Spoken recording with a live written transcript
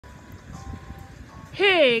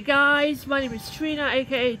Hey guys, my name is Trina,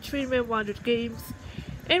 aka Trina 100 Games,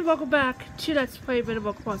 and welcome back to Let's Play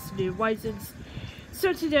Animal Crossing New Horizons.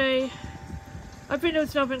 So today, I think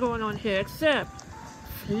there's nothing going on here except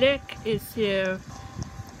Flick is here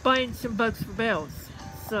buying some bugs for bells.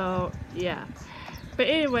 So yeah. But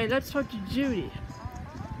anyway, let's talk to Judy.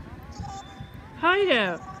 Hi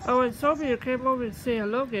there! I was hoping you came over and say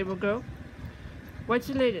hello, Gamer Girl. What's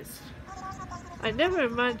the latest? I never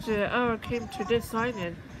imagined I came to this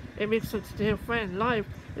island and make such a dear friend. Life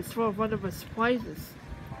is full of wonderful surprises.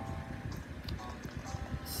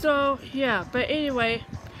 So, yeah, but anyway,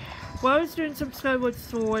 while I was doing some Skyward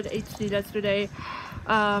Sword HD yesterday,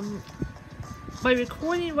 my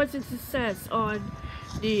recording was a success on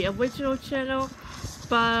the original channel,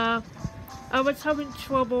 but I was having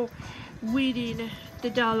trouble reading the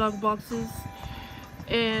dialogue boxes,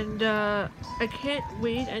 and I can't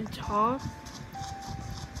read and talk.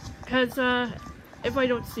 Because if I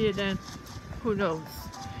don't see it, then who knows.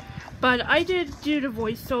 But I did do the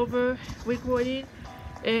voiceover recording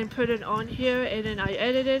and put it on here, and then I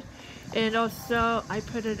edited, and also I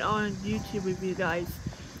put it on YouTube with you guys.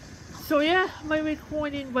 So yeah, my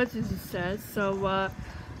recording was a success. So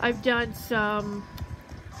I've done some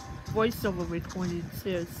voiceover recordings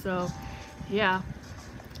here. So yeah,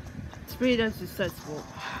 it's been a successful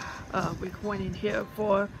recording here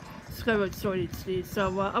for Skyward Sword HD.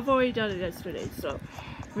 So I've already done it yesterday, so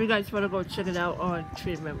if you guys want to go check it out on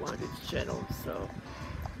Treatment Wander's channel. So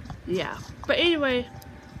yeah, but anyway,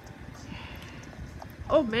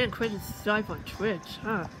 oh man, Chris is live on Twitch,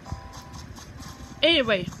 huh?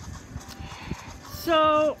 Anyway,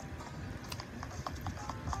 so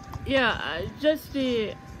yeah, just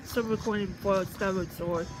the some recording for Skyward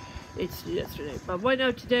Sword HD yesterday, but right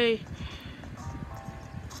now today,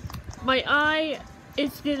 my eye,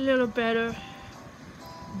 it's getting a little better,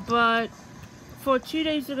 but for 2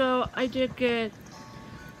 days ago I did get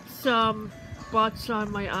some spots on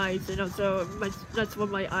my eyes, and also that's when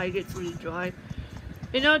my eye gets really dry.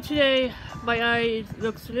 And now today my eye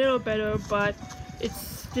looks a little better, but it's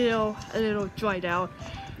still a little dried out.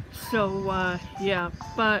 So yeah,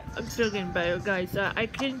 but I'm still getting better, guys. I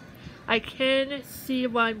can see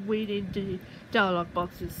while I'm reading the dialogue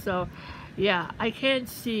boxes, so yeah, I can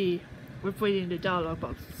see with reading the dialogue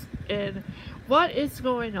boxes. And what is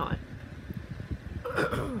going on?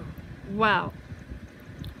 Wow,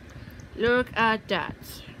 look at that.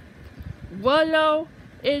 Willow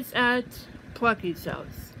is at Plucky's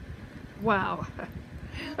house. Wow,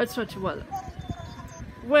 that's such a Willow.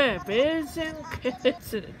 Where isn't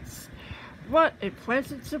coincidence? What a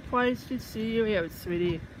pleasant surprise to see you here,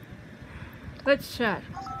 sweetie. Let's chat.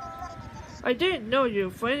 I didn't know you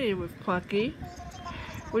were friendly with Plucky.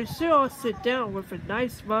 We should all sit down with a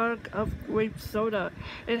nice mug of grape soda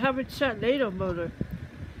and have a chat later, Mother.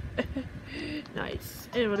 Nice.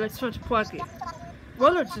 Anyway, let's talk to Plucky.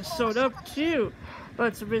 Mother just showed up too.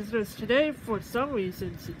 Lots of visitors today for some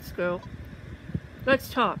reason, since girl. Let's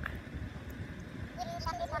talk.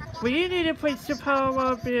 When you need a place to power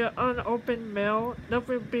up your unopened mail,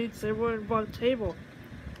 nothing beats a one table.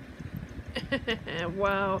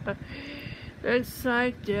 Wow. Looks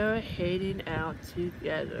like they're heading out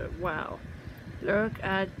together. Wow. Look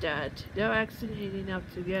at that. They're actually heading out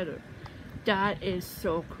together. That is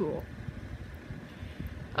so cool.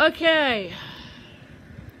 Okay.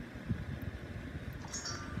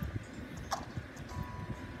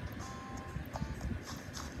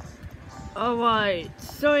 Alright.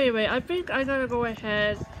 So anyway, I think I'm gonna go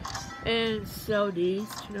ahead and sell these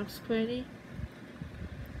to Nook's Cranny.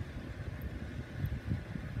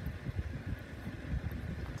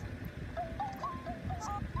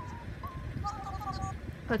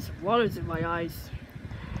 That's water's in my eyes.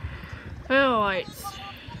 Alright.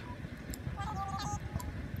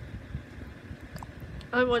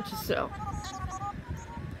 I want to sell.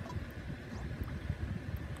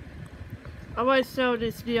 I might sell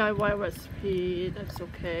this DIY recipe. That's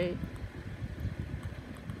okay.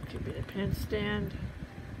 Give me the pen stand.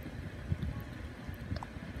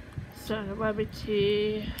 Sell the rabbit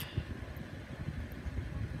tea.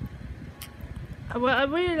 I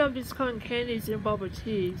really love these cotton candies and bubble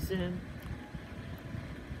teas and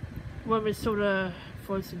lemon soda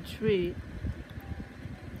frozen treat.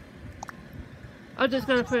 I'm just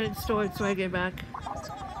gonna put it in storage when I get back.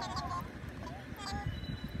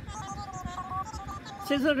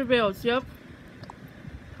 600 bills, yep.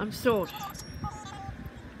 I'm sold.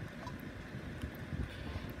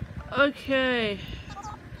 Okay.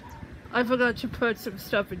 I forgot to put some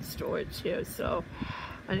stuff in storage here, so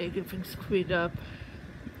I need to get things cleaned up.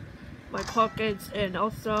 My pockets and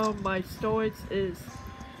also my storage is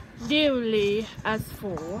nearly as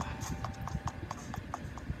full.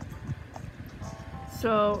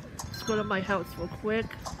 So let's go to my house real quick.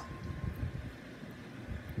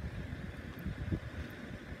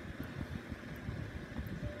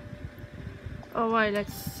 Alright,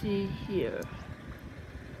 let's see here.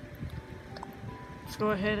 Let's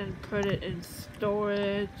go ahead and put it in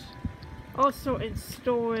storage. Also in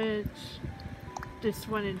storage. This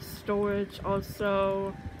one in storage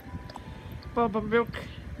also. Boba milk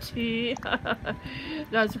tea.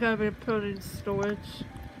 That's gonna be put in storage.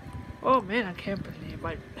 Oh man, I can't believe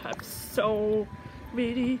I have so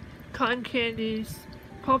many cotton candies,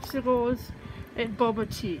 popsicles, and boba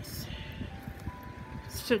teas.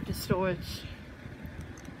 Let's check the storage.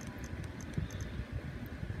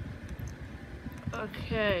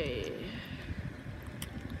 Okay.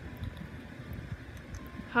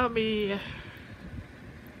 How many?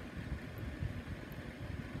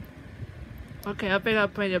 Okay, I think I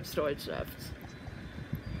have plenty of storage left.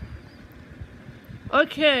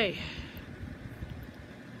 Okay.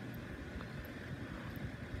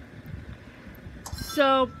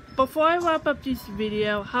 So, before I wrap up this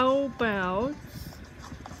video, how about...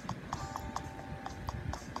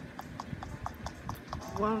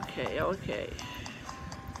 Okay.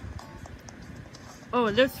 Oh,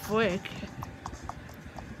 let's break.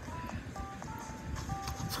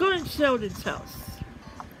 Let's go to Sheldon's house.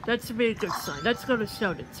 That's a very good sign. Let's go to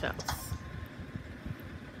Sheldon's house.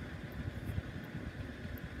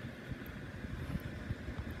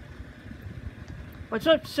 What's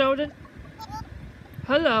up, Sheldon?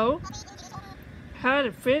 Hello. Had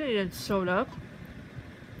a feeling it showed up.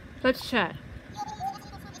 Let's chat.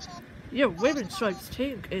 Your women's stripes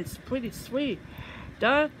team is pretty sweet.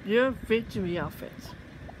 That's your victory outfit.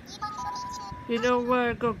 You know where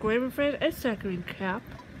I go great with it? It's that green cap.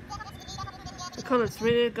 The color's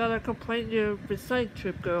really gotta complain your recycling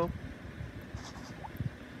trip, girl.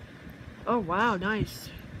 Oh wow, nice.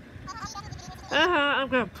 I've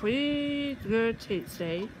got a pretty good taste,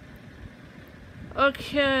 eh?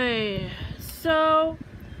 Okay, so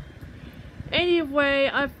anyway,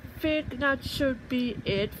 I think that should be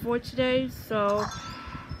it for today. So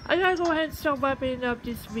I gotta go ahead and start wrapping up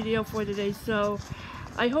this video for today. So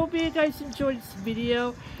I hope you guys enjoyed this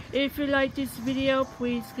video. If you like this video,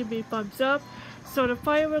 please give me a thumbs up. So the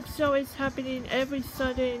fireworks show is happening every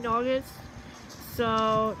Sunday in August.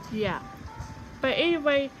 So yeah. But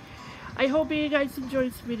anyway, I hope you guys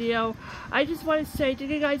enjoyed this video. I just want to say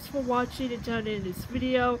thank you guys for watching and turning in this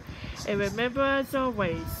video. And remember, as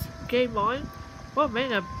always, game on. Oh man,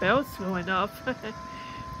 that bell's going up.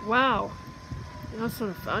 Wow. Also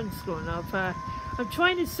the phone's going up. I'm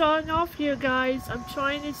trying to sign off here, guys. I'm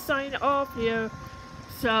trying to sign off here.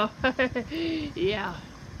 So, yeah.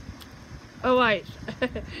 Alright.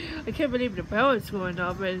 I can't believe the bell is going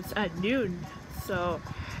up. And it's at noon. So,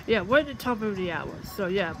 yeah, we're at the top of the hour. So,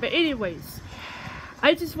 yeah. But anyways,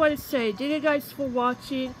 I just want to say thank you guys for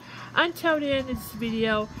watching until the end of this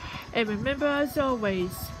video. And remember, as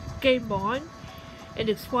always, game on. And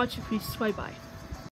it's watch if you bye bye.